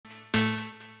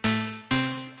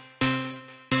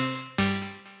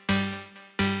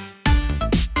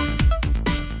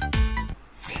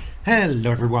Hello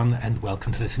everyone, and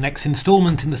welcome to this next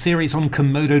instalment in the series on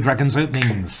Komodo Dragon's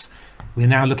openings. We're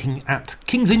now looking at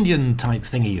King's Indian type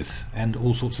thingies and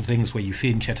all sorts of things where you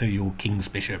fianchetto your King's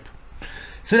Bishop.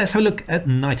 So let's have a look at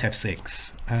Knight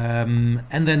f6,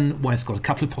 and then White's got a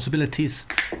couple of possibilities,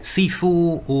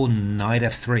 c4 or Knight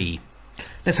f3.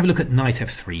 Let's have a look at Knight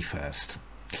f3 first.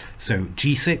 So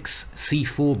g6,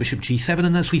 c4, Bishop g7,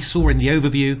 and as we saw in the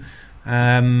overview,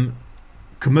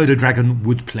 Komodo Dragon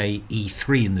would play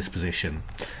e3 in this position.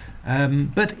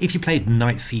 But if you played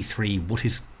Knight c3, what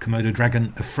is Komodo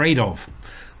Dragon afraid of?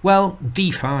 Well,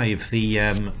 d5,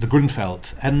 the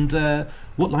Grunfeld. And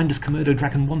what line does Komodo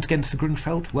Dragon want against the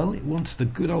Grunfeld? Well, it wants the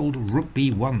good old rook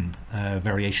b1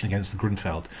 variation against the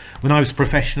Grunfeld. When I was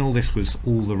professional, this was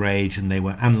all the rage, and they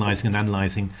were analysing and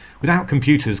analysing. Without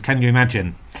computers, can you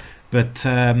imagine? But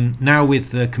now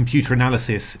with computer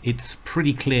analysis, it's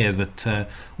pretty clear that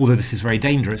although this is very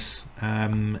dangerous,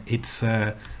 it's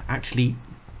actually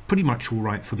pretty much all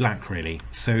right for black, really.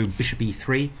 So bishop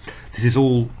e3, this is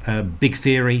all big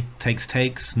theory,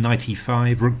 takes, knight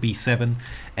e5, rook b7,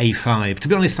 a5. To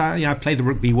be honest, I played the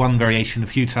rook b1 variation a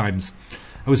few times.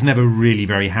 I was never really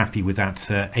very happy with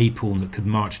that a-pawn that could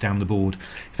march down the board.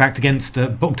 In fact, against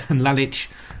Bogdan Lalic,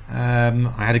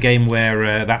 I had a game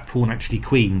where that pawn actually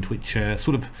queened, which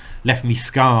sort of left me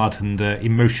scarred and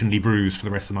emotionally bruised for the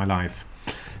rest of my life.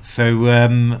 So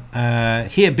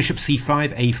here, bishop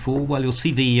c5, a4. Well, you'll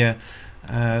see the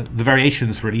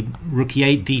variations really: rook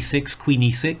e8, d6, queen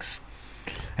e6,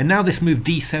 and now this move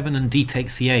d7 and d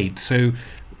takes c8. So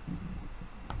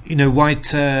you know,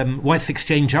 White's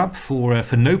exchange up for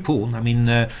no pawn. I mean,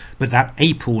 but that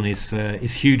a pawn is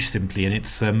huge simply, and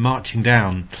it's marching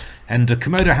down. And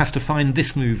Komodo has to find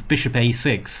this move, bishop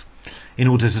a6, in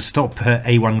order to stop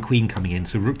a1 queen coming in.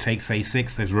 So rook takes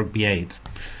a6, there's rook b8.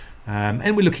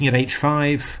 And we're looking at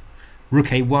h5, rook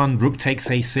a1, rook takes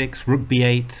a6, rook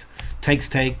b8, takes,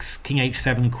 king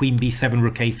h7, queen b7,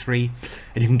 rook a3.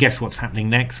 And you can guess what's happening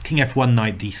next. King f1,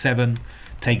 knight d7,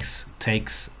 takes,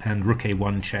 and rook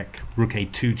a1 check, rook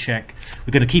a2 check.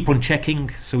 We're going to keep on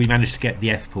checking, so we managed to get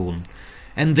the f-pawn.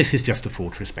 And this is just a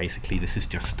fortress, basically. This is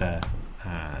just a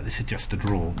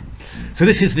draw. So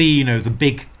this is the the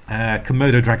big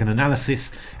Komodo Dragon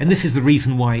analysis, and this is the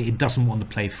reason why it doesn't want to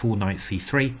play 4 knight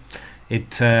c3.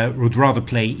 It would rather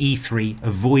play e3,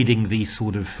 avoiding these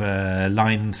sort of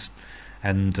lines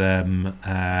and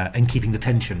keeping the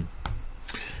tension.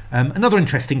 Another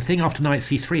interesting thing, after knight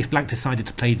c3, if black decided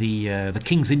to play the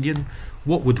King's Indian,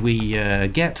 what would we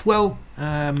get? Well,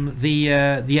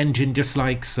 the engine just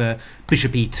likes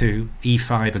bishop e2,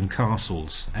 e5 and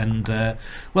castles. And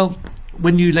well,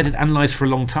 when you let it analyse for a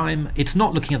long time, it's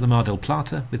not looking at the Mar del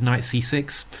Plata with knight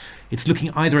c6. It's looking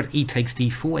either at e takes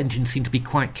d4. Engines seem to be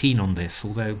quite keen on this,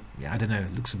 although, yeah, I don't know,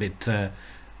 it looks a bit...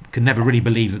 can never really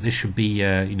believe that this should be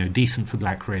decent for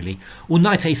black, really. Or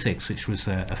knight a6, which was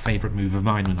a favourite move of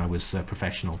mine when I was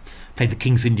professional. Played the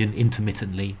King's Indian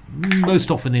intermittently, most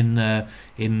often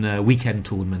in weekend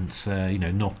tournaments,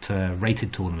 not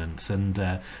rated tournaments. And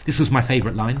this was my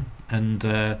favourite line. And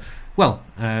well,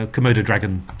 Komodo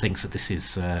Dragon thinks that this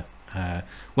is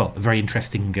well, a very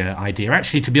interesting idea.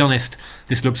 Actually, to be honest,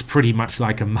 this looks pretty much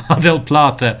like a Mar del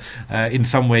Plata in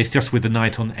some ways, just with the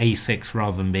knight on a6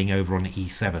 rather than being over on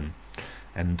e7.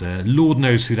 And Lord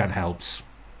knows who that helps.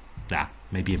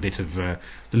 Maybe a bit of the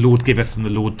Lord giveth and the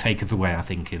Lord taketh away, I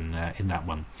think, in that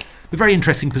one. But very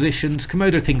interesting positions.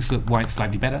 Komodo thinks that White's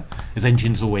slightly better, as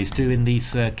engines always do in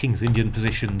these King's Indian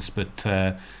positions, but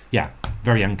yeah,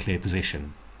 very unclear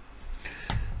position.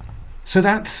 So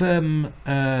that's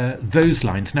those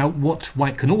lines. Now, what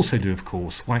White can also do, of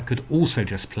course, White could also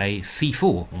just play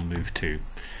c4 on move 2.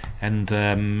 And,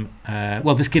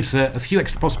 well, this gives a few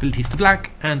extra possibilities to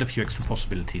black and a few extra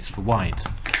possibilities for White.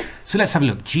 So let's have a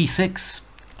look. g6,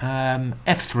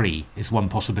 f3 is one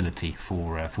possibility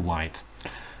for White.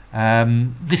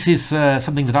 This is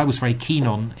something that I was very keen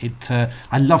on.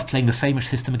 I love playing the same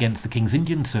system against the King's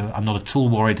Indian, so I'm not at all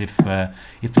worried if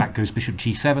black goes bishop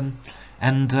g7.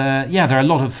 And yeah, there are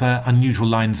a lot of unusual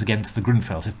lines against the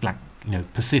Grunfeld if black,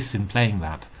 persists in playing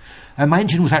that. My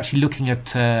engine was actually looking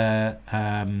at yeah,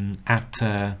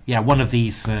 one of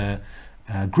these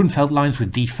Grunfeld lines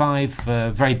with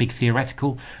d5, very big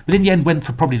theoretical, but in the end went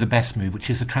for probably the best move, which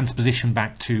is a transposition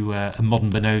back to a modern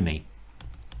Benoni.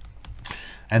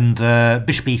 And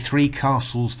bishop e3,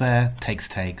 castles there,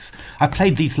 takes. I've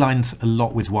played these lines a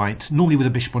lot with White, normally with a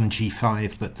bishop on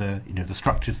g5, but the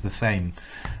structure's the same.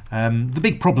 The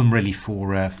big problem really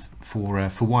for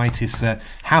white is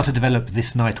how to develop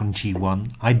this knight on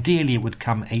g1. Ideally it would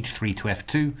come h3 to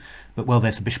f2, but well,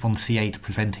 there's a bishop on c8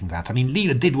 preventing that. I mean,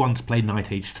 Leela did once play knight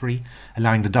h3,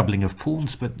 allowing the doubling of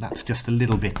pawns, but that's just a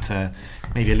little bit,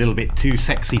 maybe a little bit too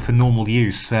sexy for normal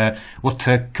use. What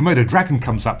Komodo Dragon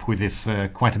comes up with is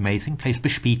quite amazing. Plays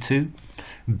bishop e2,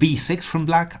 b6 from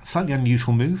black, slightly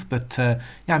unusual move, but yeah,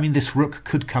 I mean, this rook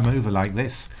could come over like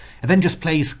this. And then just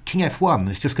plays king f1.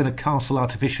 It's just going to castle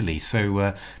artificially.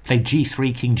 So play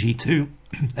g3, king g2,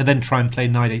 and then try and play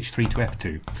knight h3 to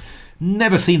f2.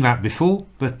 Never seen that before,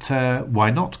 but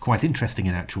why not? Quite interesting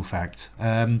in actual fact.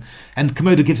 And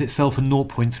Komodo gives itself a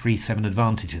 0.37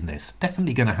 advantage in this.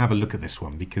 Definitely going to have a look at this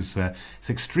one because it's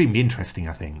extremely interesting,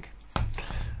 I think.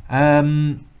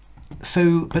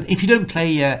 But if you don't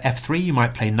play f3, you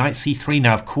might play knight c3.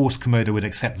 Now, of course, Komodo would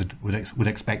expect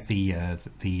the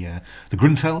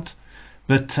Grunfeld.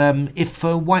 But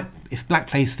if black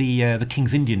plays the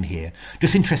King's Indian here,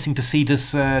 just interesting to see,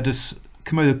 does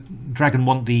Komodo Dragon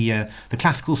want the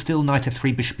classical still, knight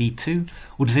f3, bishop e2,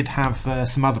 or does it have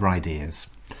some other ideas?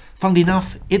 Funnily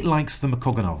enough, it likes the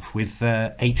Makogonov with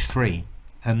h3,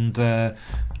 and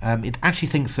it actually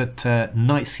thinks that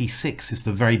knight c6 is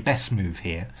the very best move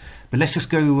here. But let's just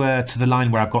go to the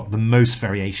line where I've got the most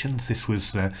variations. This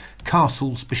was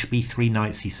castles, bishop e3,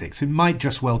 knight c6. It might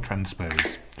just well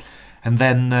transpose. And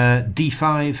then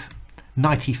d5,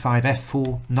 knight e5,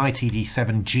 f4, knight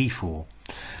ed7, g4.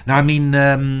 Now, I mean,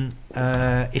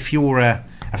 if you're a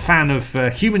fan of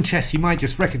human chess, you might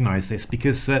just recognize this,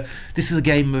 because this is a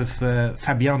game of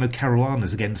Fabiano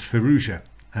Caruana's against Ferrugia,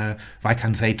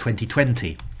 Vaikanze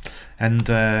 2020. And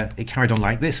it carried on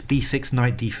like this: b6,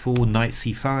 knight d4, knight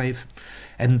c5.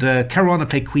 And Caruana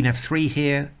played queen f3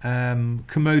 here.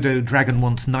 Komodo Dragon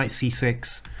wants knight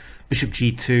c6, bishop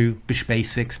g2, bishop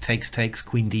a6, takes,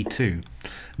 queen d2,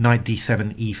 knight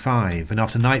d7, e5, and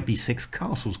after knight b6,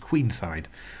 castles queenside,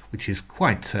 which is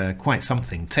quite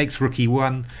something. Takes rook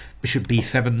e1, bishop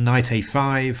b7, knight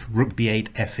a5, rook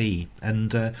b8, fe,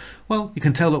 and well, you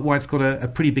can tell that white's got a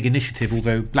pretty big initiative,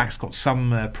 although black's got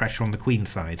some pressure on the queen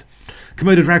side.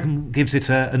 Komodo Dragon gives it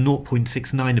a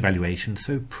 0.69 evaluation,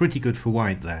 so pretty good for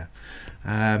white there.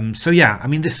 So yeah, I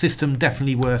mean, this system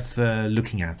definitely worth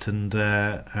looking at, and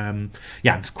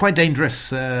yeah, it's quite dangerous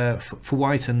for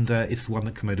white, and it's the one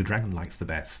that Komodo Dragon likes the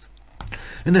best.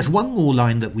 And there's one more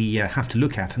line that we have to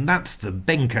look at, and that's the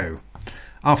Benko.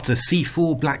 After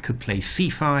c4, black could play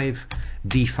c5,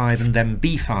 d5, and then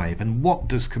b5. And what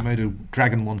does Komodo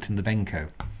Dragon want in the Benko?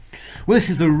 Well, this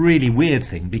is a really weird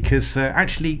thing, because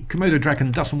actually Komodo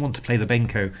Dragon doesn't want to play the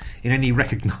Benko in any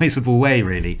recognizable way,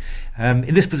 really.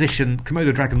 In this position,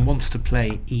 Komodo Dragon wants to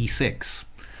play e6.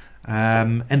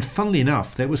 And funnily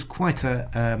enough, there was quite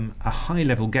a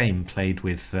high-level game played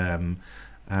with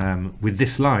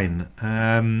this line.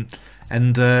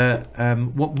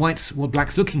 What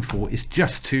black's looking for is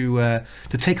just to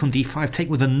take on d5, take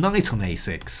with a knight on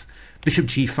a6, bishop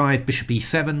g5, bishop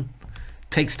e7,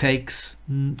 takes,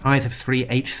 knight f3,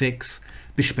 h6,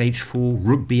 bishop h4,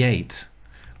 rook b8,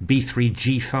 b3,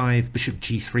 g5, bishop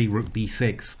g3, rook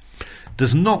b6.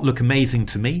 Does not look amazing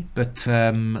to me, but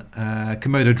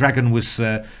Komodo Dragon was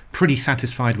pretty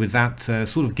satisfied with that,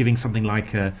 sort of giving something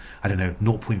like I don't know,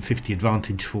 0.50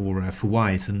 advantage for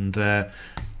white. And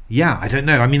yeah, I don't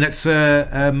know. I mean, that's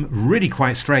really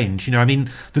quite strange. You know, I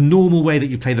mean, the normal way that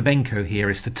you play the Benko here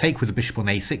is to take with the bishop on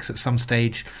a6 at some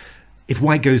stage. If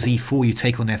white goes e4, you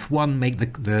take on f1, make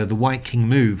the white king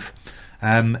move,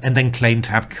 and then claim to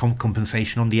have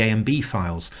compensation on the A and B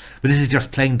files. But this is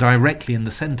just playing directly in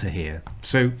the center here.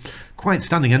 So quite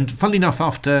stunning. And funnily enough,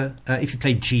 after if you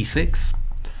play g6,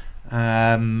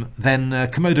 then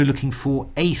Komodo looking for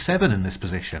a7 in this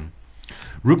position.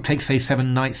 Rook takes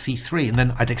a7, knight c3, and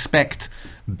then I'd expect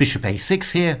bishop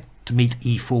a6 here to meet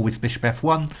e4 with bishop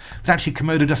f1. But actually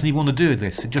Komodo doesn't even want to do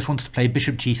this. It just wants to play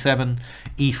bishop g7,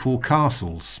 e4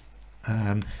 castles,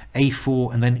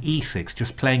 a4, and then e6,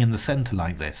 just playing in the center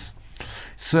like this.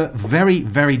 It's a very,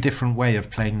 very different way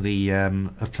of playing the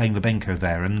Benko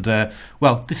there. And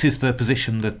well, this is the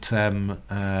position that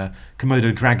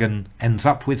Komodo Dragon ends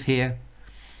up with here.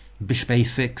 Bishop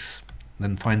a6,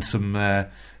 then find some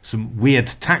weird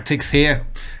tactics here,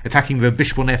 attacking the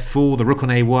bishop on f4, the rook on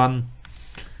a1,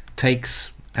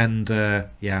 takes, and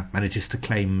yeah, manages to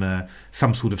claim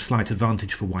some sort of slight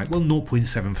advantage for white. Well,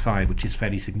 0.75, which is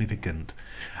fairly significant.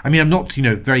 I mean, I'm not, you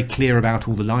know, very clear about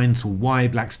all the lines or why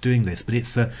black's doing this, but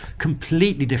it's a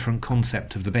completely different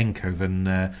concept of the Benko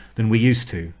than we're used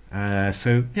to.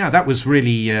 So yeah, that was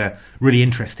really really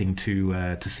interesting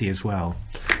to see as well.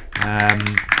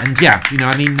 And yeah, you know,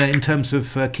 I mean, in terms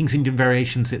of King's Indian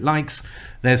variations it likes,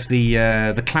 there's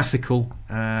the classical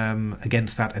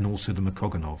against that, and also the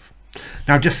Makogonov.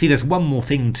 Now just see there's one more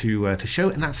thing to show,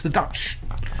 and that's the Dutch.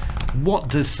 What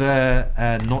does,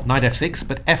 not knight f6,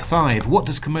 but f5, what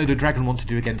does Komodo Dragon want to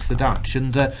do against the Dutch?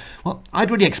 And, well,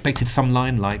 I'd really expected some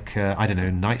line like, I don't know,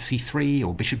 knight c3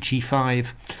 or bishop g5.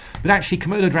 But actually,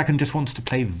 Komodo Dragon just wants to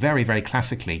play very, very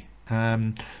classically.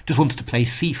 Just wants to play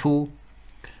c4,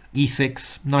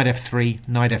 e6, knight f3,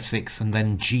 knight f6, and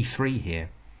then g3 here.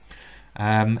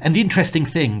 And the interesting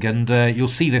thing, and you'll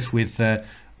see this with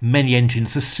many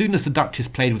engines, as soon as the Dutch is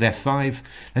played with f5,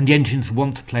 then the engines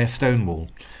want to play a stonewall.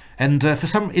 And for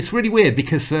some, it's really weird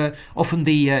because often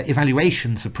the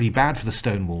evaluations are pretty bad for the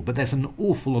stonewall, but there's an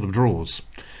awful lot of draws.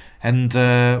 And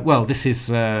well, this is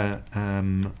what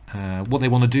they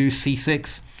want to do.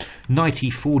 c6, knight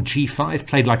e4, g5,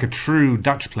 played like a true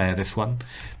Dutch player, this one.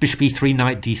 Bishop e3,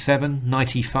 knight d7, knight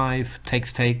e5,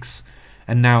 takes,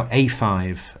 and now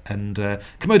a5. And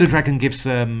Komodo Dragon gives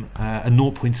a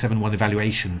 0.71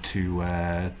 evaluation to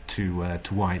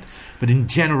white. But in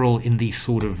general, in these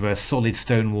sort of solid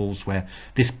stone walls where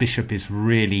this bishop is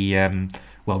really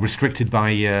well restricted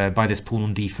by this pawn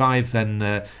on d5,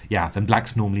 then yeah, then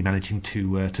black's normally managing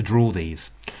to draw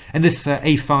these. And this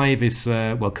a5 is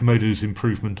well, Komodo's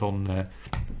improvement on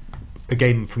a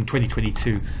game from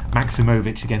 2022,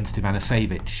 Maximovic against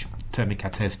Ivanisevic,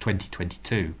 Termikates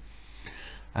 2022.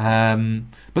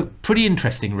 But pretty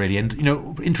interesting, really, and you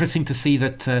know, interesting to see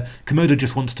that Komodo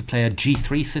just wants to play a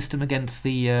g3 system against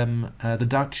the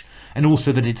Dutch, and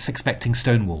also that it's expecting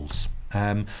stone walls.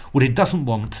 What it doesn't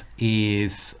want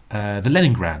is the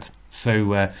Leningrad.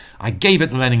 So I gave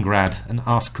it the Leningrad and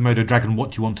asked Komodo Dragon,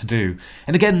 what do you want to do?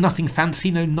 And again, nothing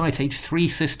fancy, no knight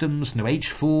h3 systems, no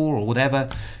h4 or whatever,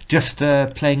 just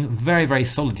playing very, very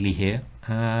solidly here.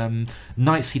 Knight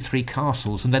c3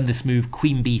 castles, and then this move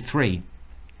queen b3.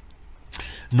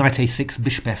 Knight a6,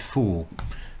 bishop f4.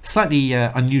 Slightly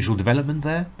unusual development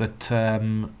there, but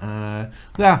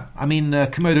yeah, I mean,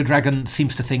 Komodo Dragon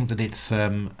seems to think that it's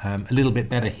a little bit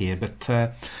better here, but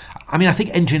I mean, I think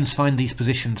engines find these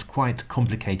positions quite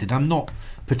complicated. I'm not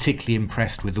particularly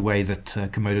impressed with the way that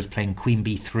Komodo's playing queen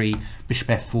b3, bishop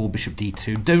f4, bishop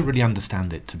d2. Don't really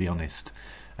understand it, to be honest.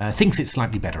 Thinks it's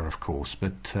slightly better, of course,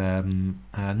 but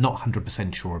not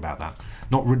 100% sure about that.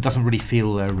 Doesn't really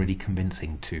feel really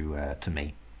convincing to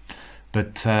me.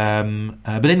 But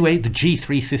anyway, the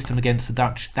g3 system against the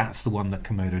Dutch, that's the one that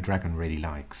Komodo Dragon really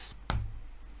likes.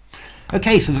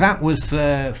 Okay, so that was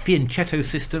Fianchetto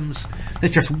systems.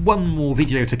 There's just one more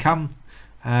video to come,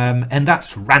 and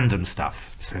that's random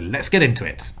stuff. So let's get into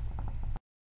it.